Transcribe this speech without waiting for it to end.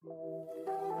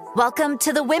Welcome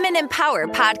to the Women in Power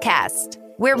podcast,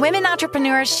 where women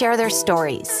entrepreneurs share their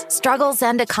stories, struggles,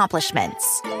 and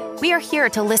accomplishments. We are here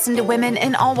to listen to women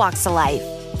in all walks of life,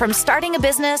 from starting a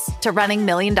business to running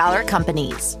million-dollar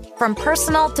companies, from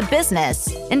personal to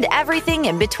business, and everything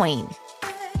in between.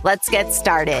 Let's get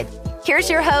started. Here's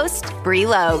your host, Bree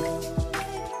Logue.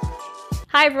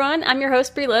 Hi, everyone. I'm your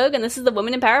host, Bree Logue, and this is the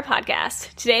Women in Power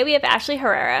podcast. Today, we have Ashley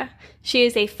Herrera. She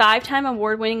is a 5-time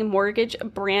award-winning mortgage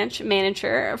branch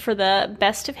manager for the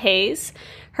Best of Hayes.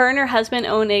 Her and her husband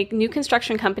own a new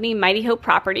construction company, Mighty Hope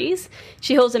Properties.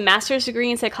 She holds a master's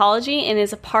degree in psychology and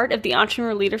is a part of the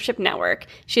Entrepreneur Leadership Network.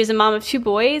 She is a mom of 2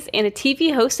 boys and a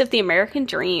TV host of The American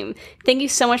Dream. Thank you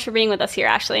so much for being with us here,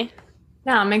 Ashley.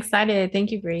 Yeah, I'm excited.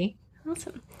 Thank you, Bree.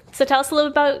 Awesome. So tell us a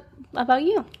little about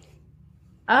you.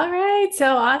 All right.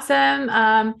 So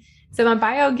awesome. So my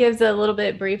bio gives a little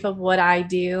bit brief of what I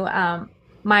do.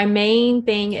 My main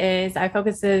thing is I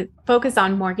focus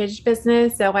on mortgage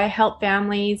business. So I help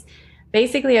families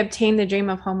basically obtain the dream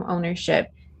of home ownership.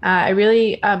 I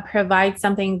really provide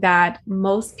something that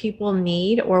most people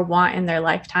need or want in their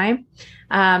lifetime.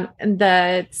 And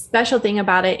the special thing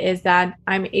about it is that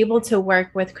I'm able to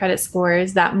work with credit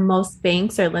scores that most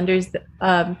banks or lenders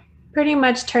pretty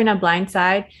much turn a blind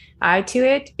eye to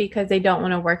it because they don't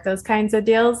want to work those kinds of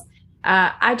deals.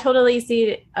 I totally see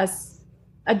it as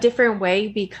a different way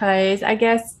because I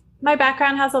guess my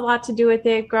background has a lot to do with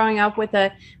it. Growing up with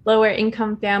a lower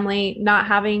income family, not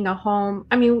having a home.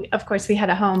 I mean, of course we had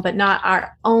a home, but not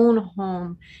our own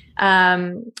home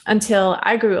until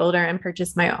I grew older and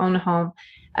purchased my own home.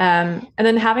 And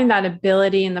then having that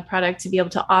ability and the product to be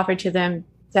able to offer to them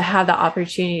to have the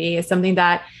opportunity is something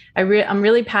that I'm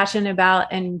really passionate about,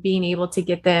 and being able to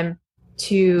get them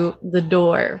to the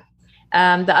door.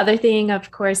 The other thing,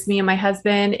 of course, me and my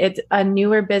husband, it's a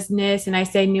newer business, and I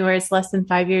say newer, it's less than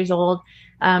 5 years old,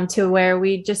 to where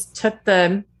we just took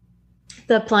the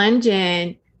plunge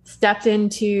and stepped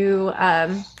into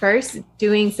first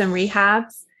doing some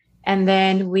rehabs, and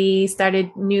then we started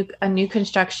a new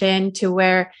construction to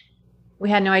where we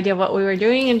had no idea what we were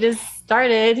doing and just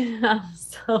started.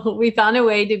 So we found a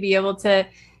way to be able to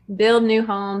build new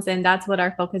homes, and that's what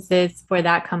our focus is for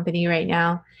that company right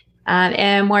now.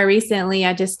 And more recently,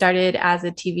 I just started as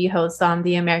a TV host on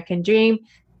The American Dream.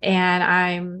 And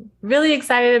I'm really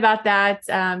excited about that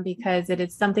because it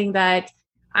is something that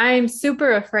I'm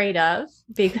super afraid of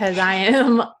because I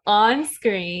am on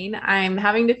screen. I'm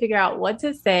having to figure out what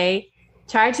to say,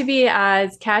 try to be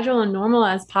as casual and normal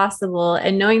as possible,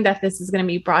 and knowing that this is going to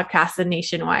be broadcasted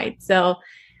nationwide. So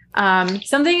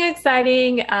something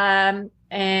exciting and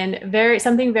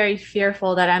something very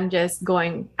fearful that I'm just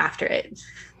going after it.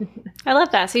 I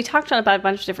love that. So you talked about a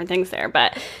bunch of different things there,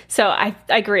 but so I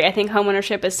agree. I think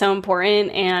homeownership is so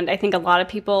important, and I think a lot of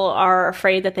people are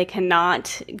afraid that they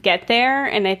cannot get there.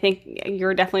 And I think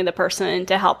you're definitely the person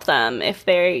to help them if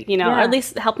they, or at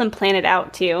least help them plan it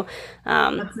out too.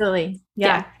 Absolutely.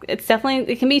 Yeah. It's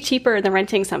definitely, it can be cheaper than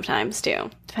renting sometimes too,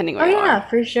 depending where you are. Yeah,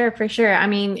 for sure. For sure. I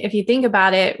mean, if you think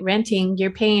about it, renting, you're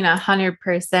paying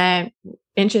 100%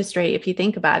 interest rate if you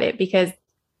think about it, because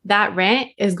that rent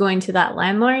is going to that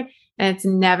landlord and it's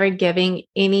never giving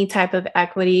any type of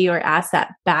equity or asset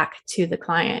back to the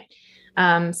client.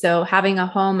 So having a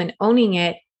home and owning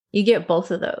it, you get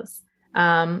both of those,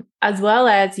 as well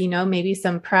as, maybe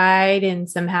some pride and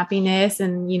some happiness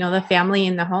and, the family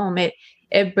in the home.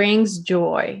 It brings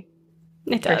joy.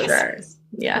 It does. For sure.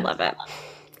 Yeah. I love it.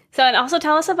 So, and also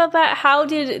tell us about that. How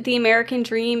did The American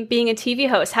Dream, being a TV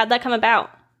host, how'd that come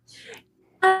about?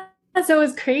 So it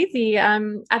was crazy. At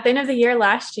the end of the year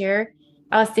last year,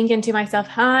 I was thinking to myself,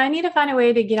 I need to find a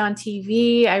way to get on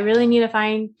TV. I really need to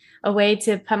find a way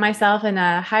to put myself in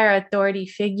a higher authority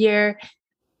figure.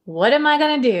 What am I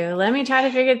going to do? Let me try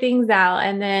to figure things out.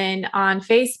 And then on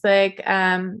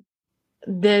Facebook,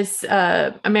 this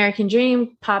American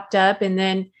Dream popped up, and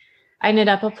then I ended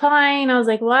up applying. I was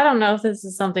like, well, I don't know if this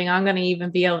is something I'm going to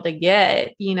even be able to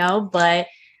get, but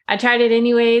I tried it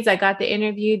anyways. I got the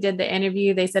interview, did the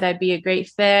interview. They said I'd be a great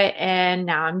fit, and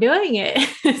now I'm doing it.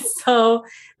 So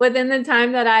within the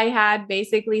time that I had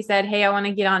basically said, hey, I want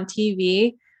to get on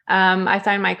TV, I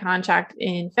signed my contract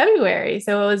in February.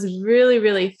 So it was really,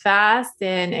 really fast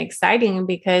and exciting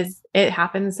because it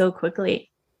happened so quickly.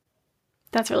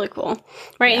 That's really cool.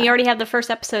 Right. Yeah. And you already have the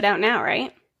first episode out now,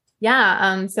 right?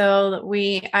 Yeah. So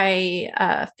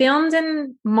I filmed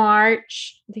in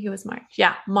March. I think it was March.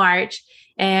 Yeah, March.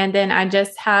 And then I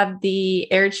just have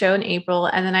the aired show in April.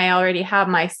 And then I already have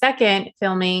my second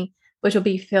filming, which will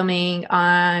be filming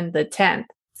on the 10th.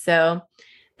 So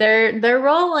they're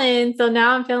rolling. So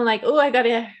now I'm feeling like, oh, I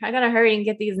gotta hurry and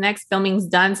get these next filmings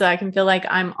done so I can feel like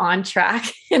I'm on track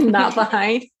and not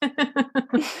behind.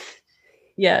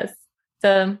 Yes.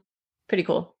 So pretty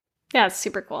cool. Yeah, it's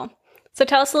super cool. So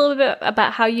tell us a little bit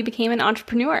about how you became an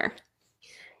entrepreneur.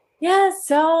 Yeah.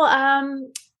 So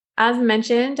as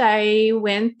mentioned, I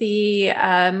went the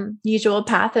usual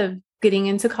path of getting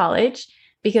into college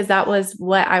because that was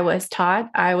what I was taught.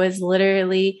 I was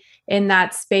literally in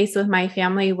that space with my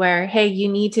family where, hey, you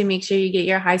need to make sure you get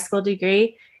your high school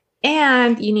degree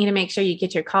and you need to make sure you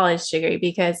get your college degree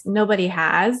because nobody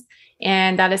has.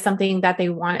 And that is something that they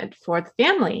wanted for the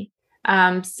family.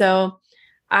 So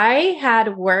I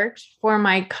had worked for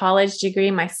my college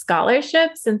degree, my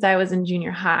scholarship, since I was in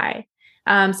junior high.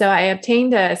 So I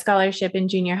obtained a scholarship in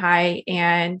junior high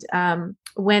and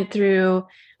went through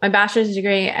my bachelor's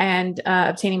degree and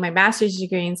obtaining my master's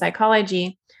degree in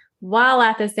psychology, while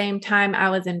at the same time I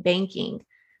was in banking.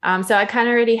 So I kind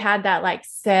of already had that like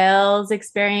sales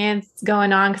experience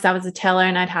going on because I was a teller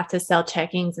and I'd have to sell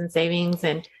checkings and savings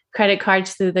and credit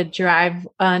cards through the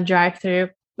drive-through,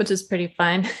 which is pretty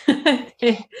fun.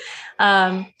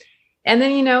 And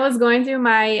then, I was going through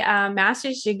my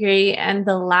master's degree and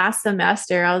the last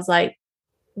semester, I was like,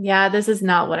 yeah, this is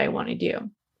not what I want to do.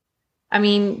 I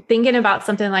mean, thinking about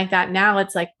something like that now,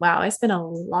 it's like, wow, I spent a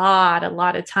lot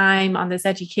of time on this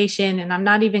education and I'm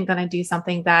not even going to do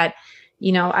something that,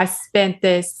 I spent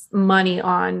this money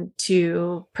on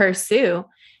to pursue.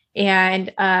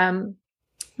 And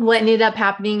what ended up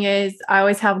happening is I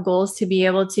always have goals to be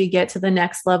able to get to the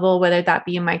next level, whether that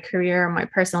be in my career or my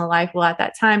personal life. Well, at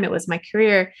that time, it was my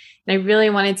career. And I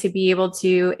really wanted to be able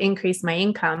to increase my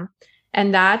income.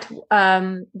 And that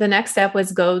the next step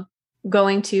was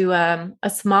going to a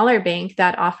smaller bank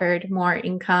that offered more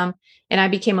income. And I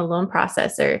became a loan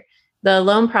processor. The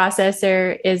loan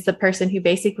processor is the person who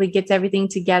basically gets everything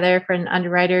together for an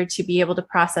underwriter to be able to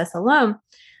process a loan.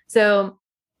 So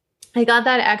I got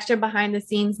that extra behind the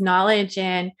scenes knowledge.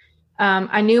 And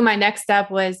I knew my next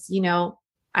step was,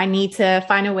 I need to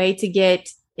find a way to get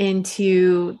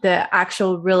into the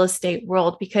actual real estate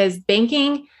world because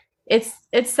banking, it's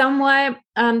somewhat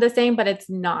the same, but it's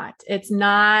not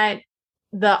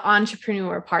the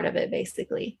entrepreneur part of it,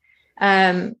 basically.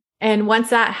 And once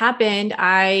that happened,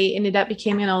 I ended up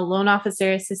becoming a loan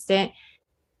officer assistant.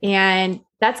 And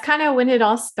that's kind of when it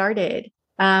all started.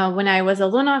 When I was a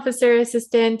loan officer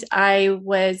assistant, I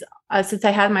was, since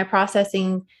I had my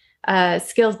processing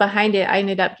skills behind it, I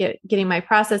ended up getting my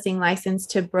processing license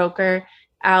to broker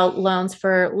out loans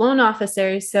for loan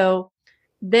officers. So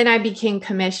then I became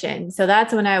commissioned. So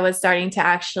that's when I was starting to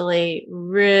actually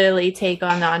really take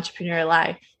on the entrepreneur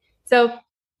life. So,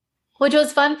 which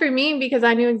was fun for me because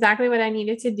I knew exactly what I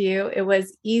needed to do. It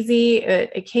was easy.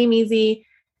 It came easy.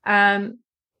 And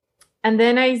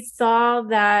then I saw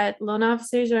that loan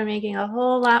officers were making a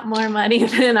whole lot more money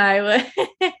than I would.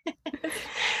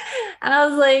 And I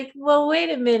was like, well, wait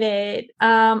a minute.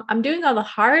 I'm doing all the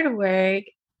hard work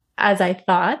as I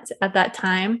thought at that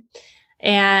time.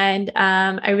 And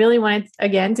I really wanted,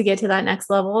 again, to get to that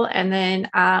next level. And then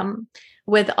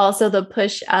with also the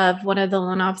push of one of the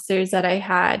loan officers that I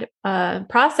had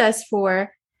processed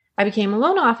for, I became a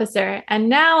loan officer. And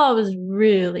now I was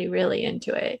really, really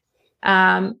into it.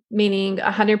 Meaning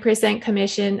 100%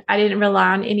 commission. I didn't rely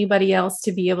on anybody else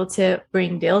to be able to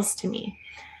bring deals to me.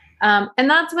 And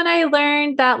that's when I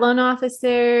learned that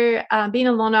being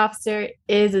a loan officer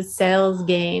is a sales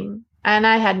game. And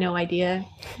I had no idea.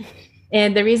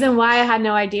 And the reason why I had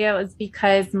no idea was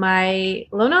because my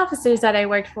loan officers that I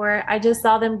worked for, I just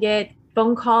saw them get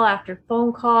phone call after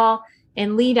phone call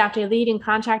and lead after lead and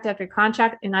contract after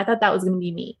contract. And I thought that was going to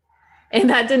be me. And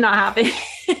that did not happen.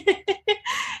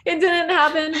 It didn't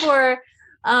happen for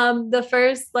the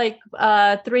first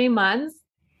 3 months.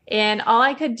 And all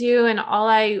I could do and all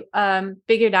I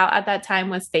figured out at that time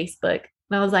was Facebook.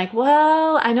 And I was like,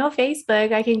 well, I know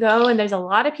Facebook. I can go and there's a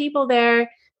lot of people there.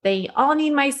 They all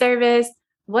need my service.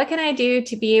 What can I do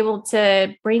to be able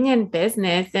to bring in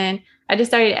business? And I just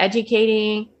started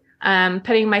educating,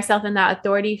 putting myself in that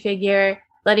authority figure,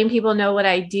 letting people know what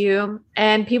I do.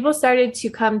 And people started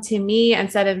to come to me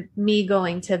instead of me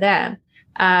going to them,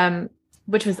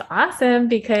 which was awesome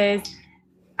because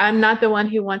I'm not the one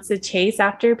who wants to chase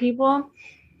after people,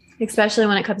 especially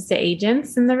when it comes to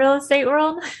agents in the real estate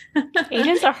world.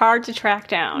 Agents are hard to track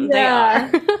down. Yeah.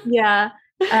 They are. Yeah.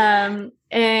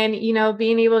 And,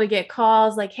 being able to get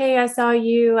calls like, hey, I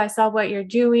saw what you're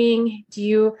doing. Do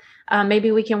you,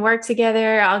 maybe we can work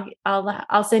together.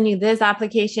 I'll send you this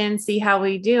application, see how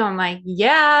we do. I'm like,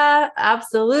 yeah,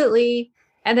 absolutely.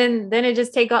 And then it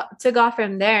just took off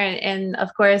from there. And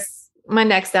of course, my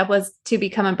next step was to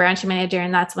become a branch manager.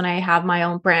 And that's when I have my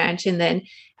own branch. And then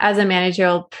as a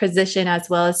managerial position, as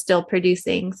well as still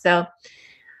producing. So,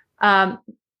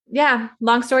 yeah,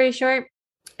 long story short,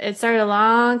 it started a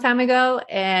long time ago,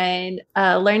 and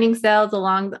learning sales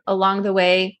along the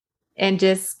way, and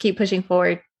just keep pushing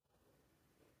forward.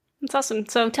 That's awesome.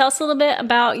 So tell us a little bit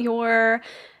about your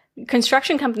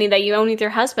construction company that you own with your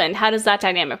husband. How does that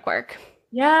dynamic work?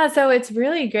 Yeah, so it's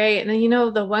really great.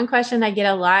 And the one question I get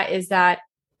a lot is that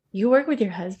you work with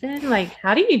your husband? Like,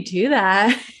 how do you do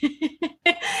that?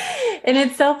 And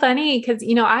it's so funny because,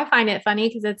 I find it funny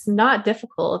because it's not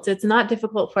difficult. It's not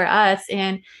difficult for us.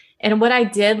 And what I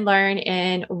did learn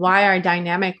and why our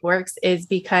dynamic works is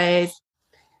because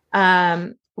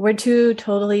we're two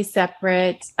totally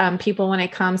separate people when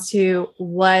it comes to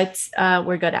what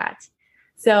we're good at.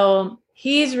 So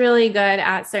he's really good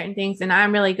at certain things and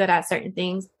I'm really good at certain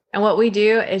things. And what we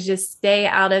do is just stay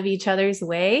out of each other's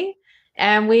way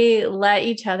and we let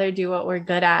each other do what we're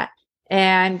good at.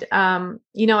 And,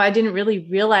 I didn't really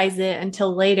realize it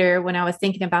until later when I was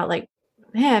thinking about like,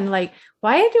 man, like,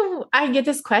 why do I get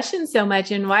this question so much?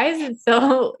 And why is it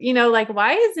so,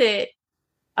 why is it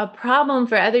a problem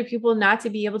for other people not to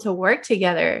be able to work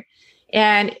together?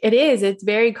 And it's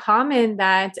very common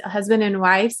that husband and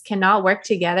wives cannot work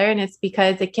together. And it's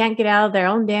because they can't get out of their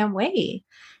own damn way.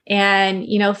 And,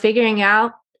 figuring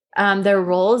out their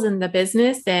roles in the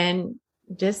business and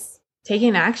just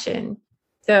taking action.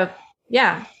 So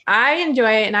yeah, I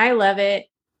enjoy it and I love it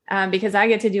because I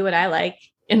get to do what I like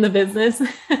in the business.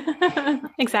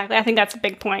 Exactly. I think that's a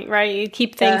big point, right? You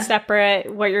keep things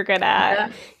separate, what you're good at.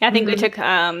 Yeah. I think it took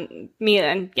me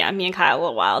and Kyle a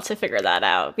little while to figure that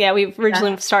out. Yeah, we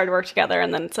originally started to work together,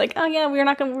 and then it's like, oh yeah,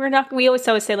 we always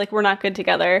say like we're not good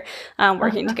together,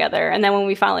 working together. And then when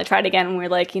we finally tried again, we're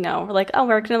like, oh,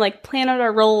 we're gonna like plan out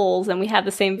our roles, and we have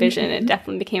the same vision. It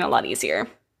definitely became a lot easier.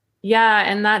 Yeah.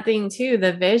 And that thing too,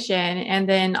 the vision. And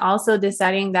then also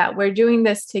deciding that we're doing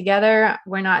this together.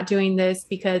 We're not doing this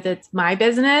because it's my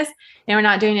business and we're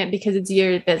not doing it because it's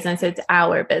your business. It's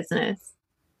our business.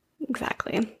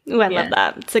 Exactly. Ooh, I love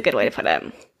that. It's a good way to put it.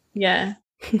 Yeah.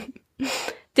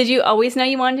 Did you always know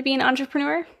you wanted to be an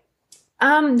entrepreneur?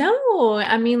 No.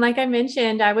 I mean, like I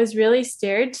mentioned, I was really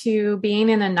steered to being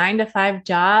in a 9-to-5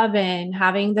 job and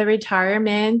having the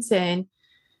retirement,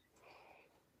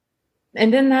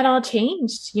 and then that all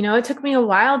changed. It took me a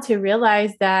while to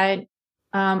realize that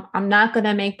I'm not going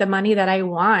to make the money that I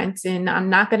want, and I'm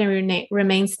not going to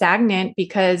remain stagnant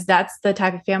because that's the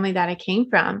type of family that I came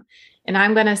from. And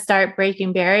I'm going to start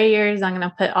breaking barriers. I'm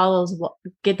going to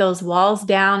get those walls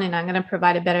down, and I'm going to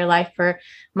provide a better life for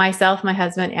myself, my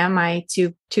husband, and my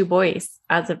two boys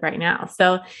as of right now.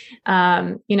 So,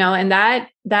 and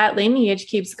that lineage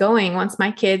keeps going. Once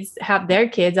my kids have their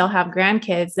kids, I'll have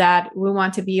grandkids that we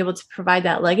want to be able to provide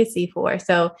that legacy for.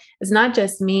 So it's not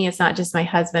just me. It's not just my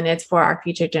husband. It's for our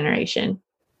future generation.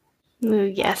 Ooh,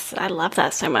 yes. I love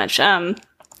that so much.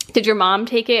 Did your mom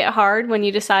take it hard when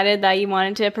you decided that you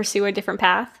wanted to pursue a different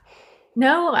path?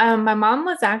 No, my mom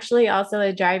was actually also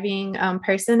a driving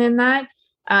person in that.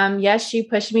 Yes, she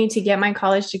pushed me to get my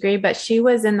college degree, but she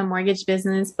was in the mortgage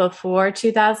business before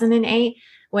 2008,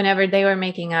 whenever they were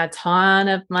making a ton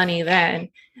of money then.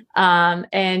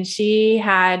 And she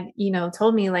had,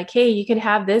 told me like, hey, you could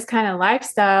have this kind of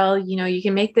lifestyle, you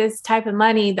can make this type of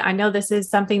money. I know this is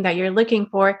something that you're looking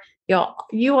for.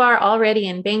 You are already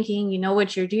in banking, you know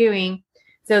what you're doing.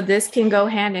 So this can go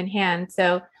hand in hand.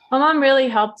 So my mom really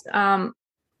helped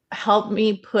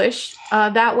me push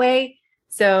that way.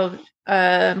 So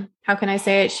how can I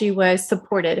say it? She was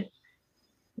supported.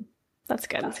 That's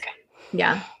good.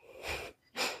 Yeah.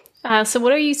 So what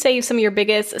do you say some of your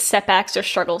biggest setbacks or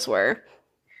struggles were?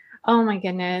 Oh my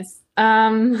goodness.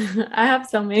 I have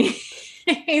so many.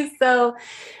 So,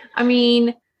 I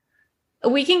mean,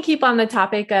 we can keep on the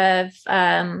topic of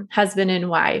husband and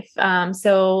wife.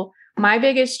 So my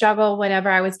biggest struggle whenever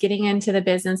I was getting into the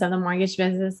business of the mortgage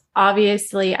business,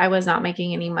 obviously I was not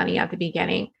making any money at the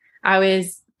beginning.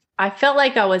 I felt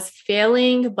like I was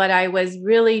failing, but I was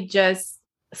really just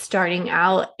starting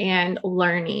out and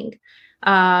learning.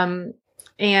 And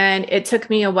it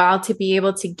took me a while to be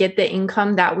able to get the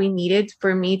income that we needed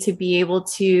for me to be able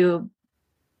to,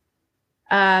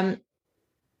 I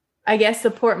guess,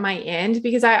 support my end,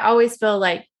 because I always feel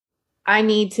like I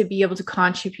need to be able to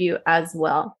contribute as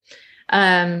well.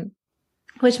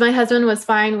 Which my husband was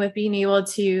fine with being able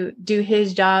to do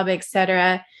his job,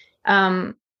 etc.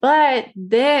 But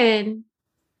then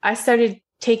I started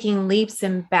taking leaps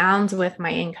and bounds with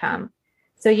my income.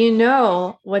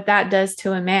 So what that does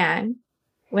to a man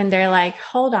when they're like,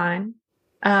 hold on,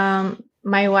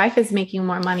 my wife is making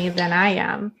more money than I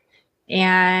am.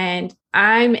 And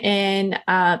I'm in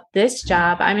this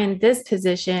job. I'm in this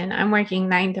position. I'm working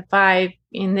 9 to 5.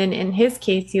 And then in his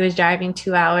case, he was driving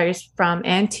 2 hours from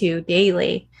and to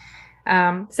daily.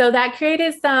 So that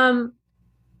created some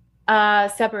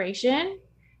separation.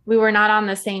 We were not on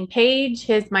the same page.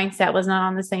 His mindset was not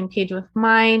on the same page with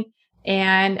mine.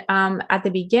 And at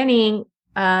the beginning,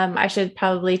 I should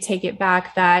probably take it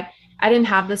back that I didn't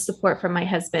have the support from my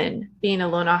husband being a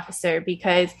loan officer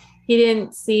because he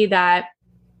didn't see that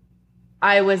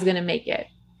I was going to make it.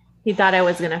 He thought I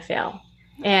was going to fail.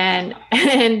 And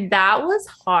that was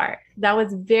hard. That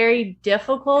was very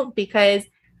difficult because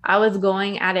I was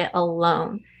going at it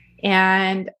alone.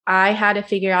 And I had to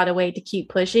figure out a way to keep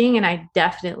pushing, and I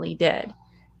definitely did.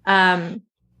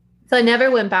 So I never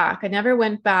went back. I never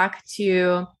went back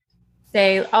to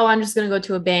say, oh, I'm just going to go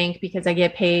to a bank because I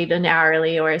get paid an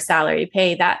hourly or a salary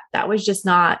pay. That was just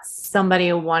not somebody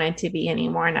who wanted to be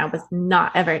anymore. And I was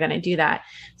not ever going to do that.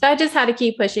 So I just had to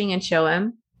keep pushing and show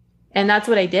him. And that's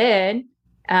what I did.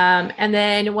 And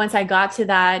then once I got to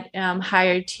that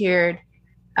higher tiered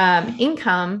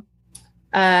income,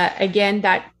 again,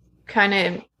 that kind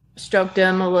of stroked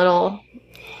him a little,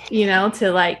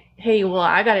 to like, hey, well,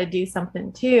 I got to do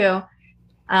something too.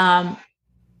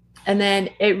 And then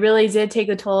it really did take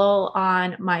a toll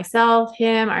on myself,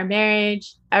 him, our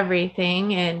marriage,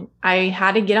 everything. And I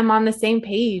had to get him on the same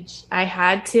page. I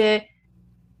had to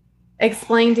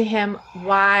explain to him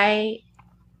why,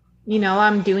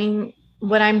 I'm doing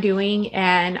what I'm doing,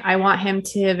 and I want him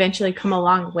to eventually come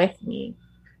along with me.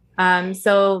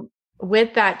 So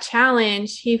with that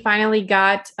challenge, he finally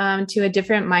got to a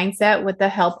different mindset with the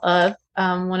help of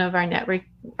one of our network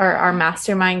or our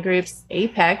mastermind groups,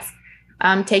 Apex,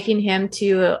 taking him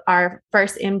to our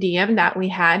first MDM that we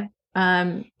had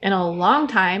in a long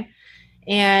time.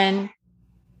 And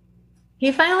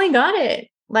he finally got it.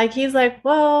 Like, he's like,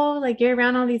 whoa, like you're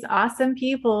around all these awesome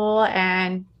people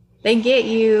and they get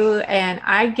you. And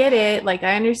I get it. Like,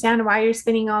 I understand why you're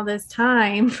spending all this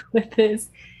time with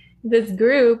this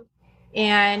group.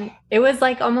 And it was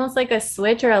like almost like a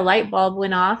switch or a light bulb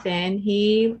went off. And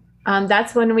he,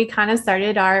 that's when we kind of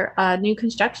started our new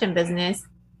construction business.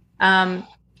 And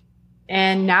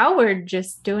now we're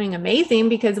just doing amazing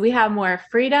because we have more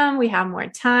freedom. We have more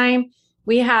time.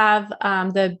 We have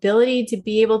the ability to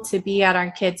be able to be at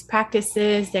our kids'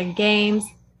 practices, their games.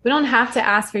 We don't have to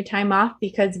ask for time off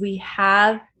because we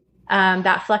have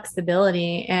that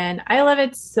flexibility. And I love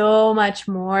it so much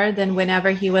more than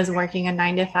whenever he was working a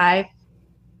 9 to 5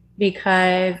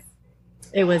 because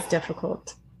it was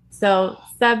difficult. So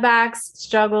setbacks,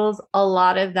 struggles, a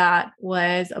lot of that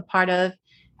was a part of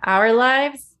our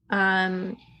lives.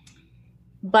 But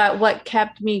what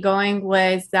kept me going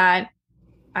was that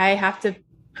I have to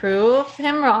prove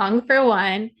him wrong, for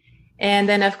one. And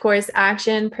then, of course,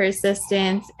 action,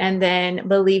 persistence, and then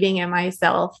believing in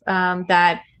myself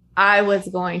that I was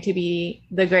going to be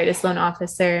the greatest loan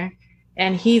officer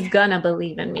and he's going to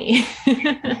believe in me.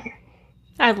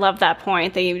 I love that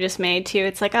point that you just made too.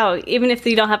 It's like, oh, even if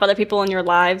you don't have other people in your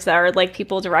lives that are like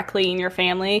people directly in your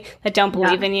family that don't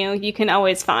believe in you, you can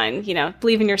always find,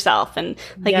 believe in yourself. And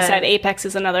like you said, Apex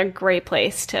is another great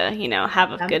place to,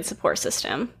 have a good support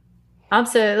system.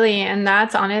 Absolutely. And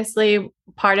that's honestly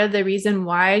part of the reason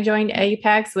why I joined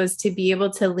Apex was to be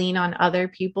able to lean on other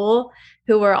people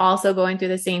who were also going through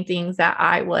the same things that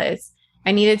I was.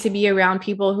 I needed to be around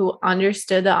people who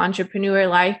understood the entrepreneur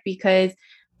life because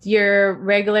your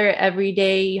regular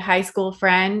everyday high school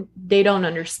friend, they don't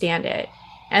understand it.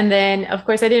 And then, of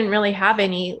course, I didn't really have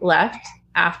any left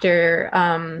after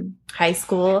high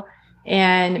school,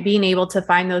 and being able to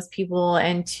find those people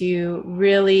and to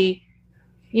really,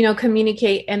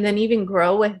 communicate and then even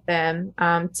grow with them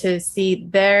to see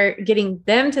they're getting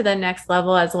them to the next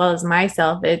level as well as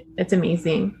myself. It's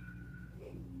amazing.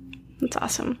 That's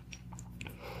awesome.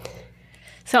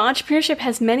 So entrepreneurship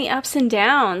has many ups and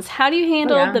downs. How do you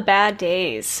handle the bad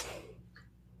days?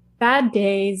 Bad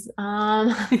days.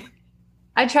 I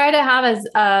try to have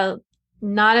as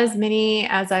not as many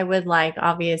as I would like,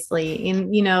 obviously.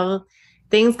 And,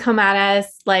 things come at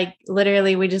us. Like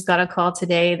literally, we just got a call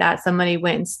today that somebody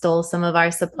went and stole some of our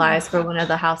supplies for one of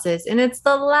the houses. And it's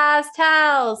the last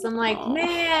house. I'm like,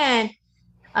 man.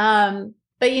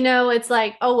 But it's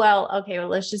like, oh, well, okay, well,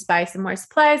 let's just buy some more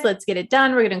supplies. Let's get it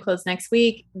done. We're going to close next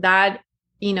week. That,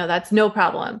 that's no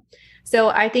problem. So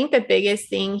I think the biggest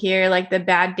thing here, like the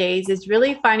bad days, is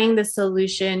really finding the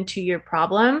solution to your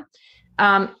problem.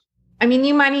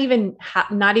 You might even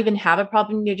not even have a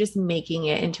problem. You're just making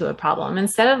it into a problem.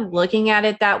 Instead of looking at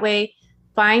it that way,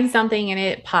 find something in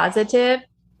it positive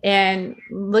and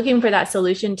looking for that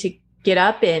solution to get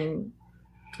up and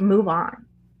move on.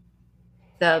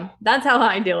 So that's how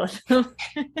I deal with them.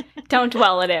 Don't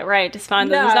dwell at it, right? Just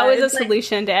find that there's always a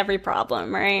solution to every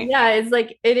problem, right? Yeah, it's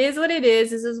like, it is what it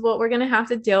is. This is what we're going to have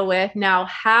to deal with. Now,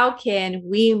 how can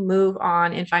we move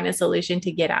on and find a solution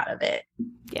to get out of it?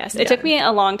 Yes, it took me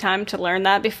a long time to learn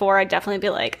that. Before, I'd definitely be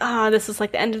like, this is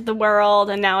like the end of the world.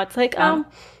 And now it's like,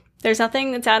 there's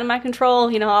nothing that's out of my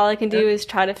control. All I can do is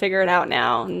try to figure it out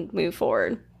now and move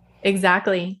forward.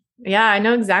 Exactly. Yeah, I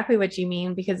know exactly what you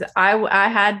mean, because I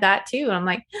had that too. I'm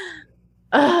like,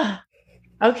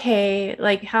 okay,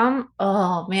 like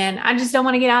oh man, I just don't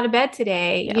want to get out of bed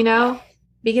today,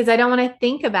 because I don't want to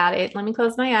think about it. Let me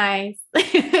close my eyes,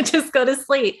 just go to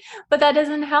sleep. But that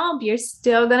doesn't help. You're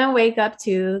still going to wake up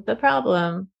to the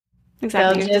problem.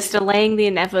 Exactly. So you're just delaying the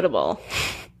inevitable.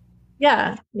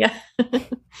 Yeah. Yeah.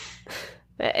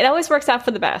 It always works out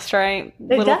for the best, right?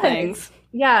 Little things.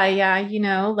 Yeah.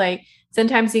 Yeah. Like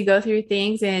sometimes you go through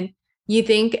things and you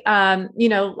think,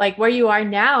 like where you are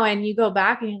now, and you go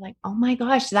back and you're like, oh my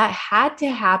gosh, that had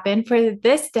to happen for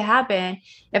this to happen.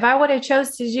 If I would have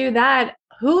chose to do that,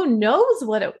 who knows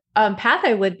what path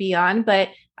I would be on, but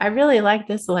I really like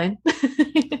this one.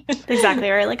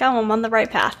 Exactly. Right. Like, I'm on the right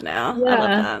path now. Yeah. I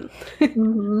love that.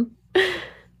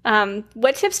 Mm-hmm.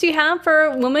 What tips do you have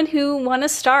for women who want to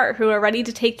start, who are ready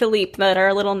to take the leap, that are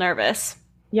a little nervous?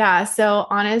 Yeah. So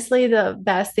honestly, the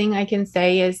best thing I can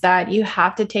say is that you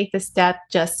have to take the step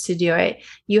just to do it.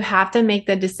 You have to make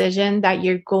the decision that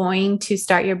you're going to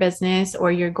start your business,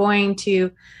 or you're going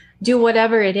to do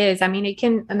whatever it is. I mean, it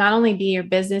can not only be your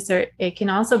business, or it can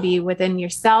also be within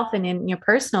yourself and in your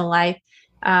personal life.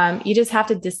 You just have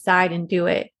to decide and do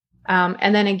it.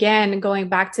 And then again, going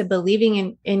back to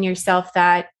believing in yourself,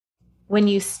 that when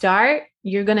you start,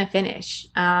 you're going to finish.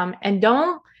 And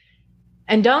don't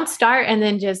start and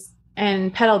then just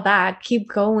pedal back. Keep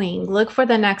going. Look for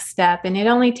the next step. And it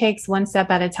only takes one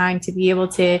step at a time to be able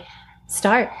to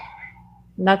start.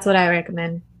 And that's what I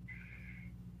recommend.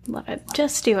 Love it.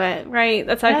 Just do it, right?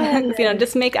 That's how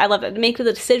just I love it. Make the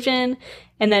decision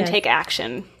and then take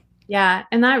action. Yeah.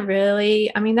 And that's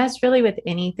really with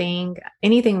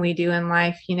anything we do in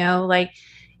life, like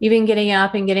even getting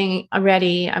up and getting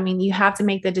ready. I mean, you have to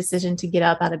make the decision to get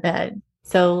up out of bed.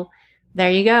 So there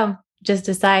you go. Just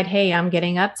decide, hey, I'm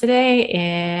getting up today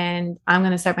and I'm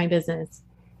going to start my business.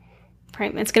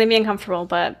 Right. It's going to be uncomfortable,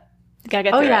 but you got to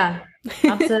get through it.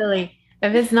 Absolutely.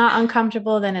 If it's not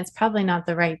uncomfortable, then it's probably not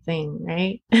the right thing,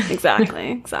 right?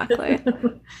 Exactly.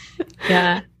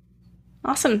 Yeah.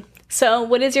 Awesome. So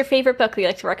what is your favorite book that you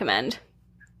like to recommend?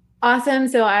 Awesome.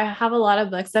 So I have a lot of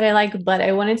books that I like, but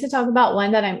I wanted to talk about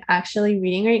one that I'm actually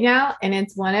reading right now, and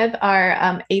it's one of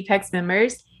our Apex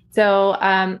members. So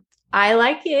I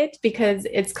like it because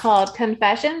it's called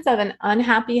Confessions of an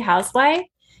Unhappy Housewife.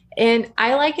 And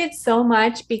I like it so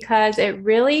much because it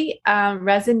really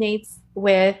resonates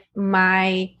with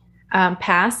my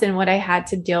past and what I had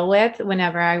to deal with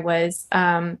whenever I was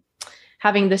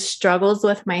having the struggles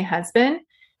with my husband.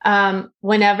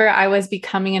 Whenever I was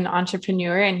becoming an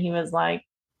entrepreneur and he was like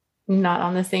not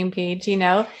on the same page,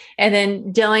 and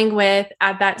then dealing with,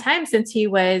 at that time, since he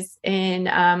was in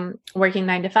working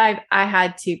 9 to 5, I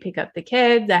had to pick up the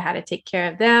kids. I had to take care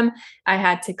of them. I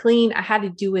had to clean. I had to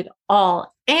do it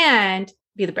all and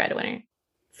be the breadwinner.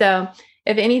 So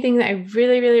if anything, I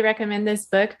really, really recommend this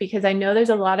book, because I know there's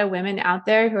a lot of women out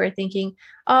there who are thinking,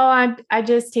 oh, I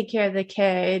just take care of the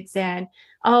kids, and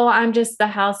oh, I'm just the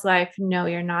housewife. No,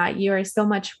 you're not. You are so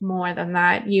much more than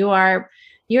that. You're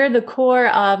the core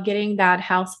of getting that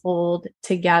household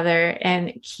together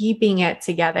and keeping it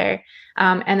together.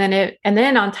 And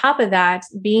then on top of that,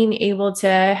 being able to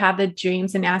have the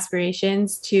dreams and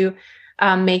aspirations to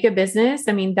make a business.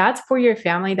 I mean, that's for your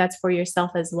family. That's for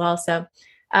yourself as well. So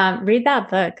read that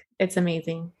book. It's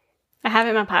amazing. I have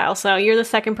it in my pile. So you're the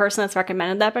second person that's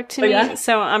recommended that book to me. Yeah.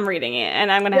 So I'm reading it,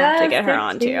 and I'm going to have to get her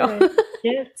on too.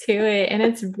 Get to it. And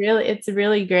it's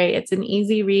really great. It's an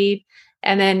easy read.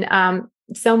 And then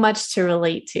so much to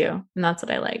relate to. And that's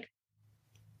what I like.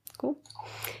 Cool.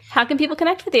 How can people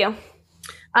connect with you?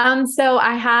 So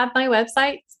I have my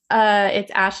website.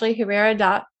 It's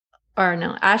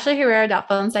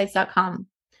ashleyherrera.phonesites.com.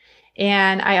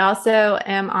 And I also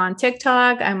am on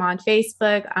TikTok. I'm on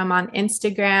Facebook. I'm on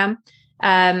Instagram.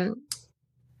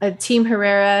 Team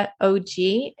Herrera OG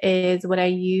is what I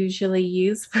usually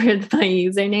use for my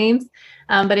usernames.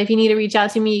 But if you need to reach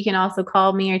out to me, you can also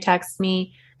call me or text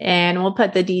me, and we'll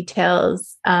put the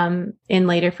details in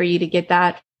later for you to get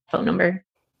that phone number.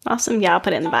 Awesome. Yeah, I'll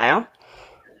put it in the bio.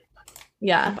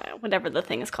 Yeah. Bio, whatever the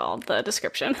thing is called, the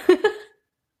description.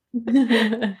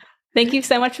 Thank you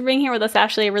so much for being here with us,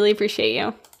 Ashley. I really appreciate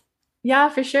you. Yeah,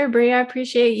 for sure, Brie. I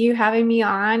appreciate you having me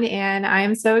on. And I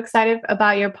am so excited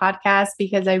about your podcast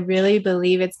because I really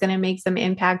believe it's going to make some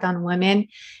impact on women.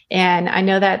 And I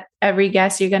know that every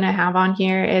guest you're going to have on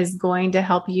here is going to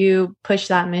help you push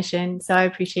that mission. So I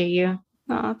appreciate you.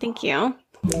 Oh, thank you.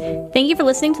 Thank you for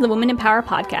listening to the Women in Power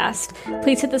podcast.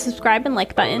 Please hit the subscribe and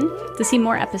like button to see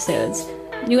more episodes.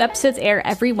 New episodes air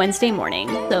every Wednesday morning,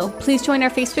 so please join our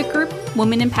Facebook group,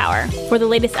 Women in Power, for the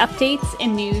latest updates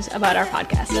and news about our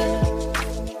podcast.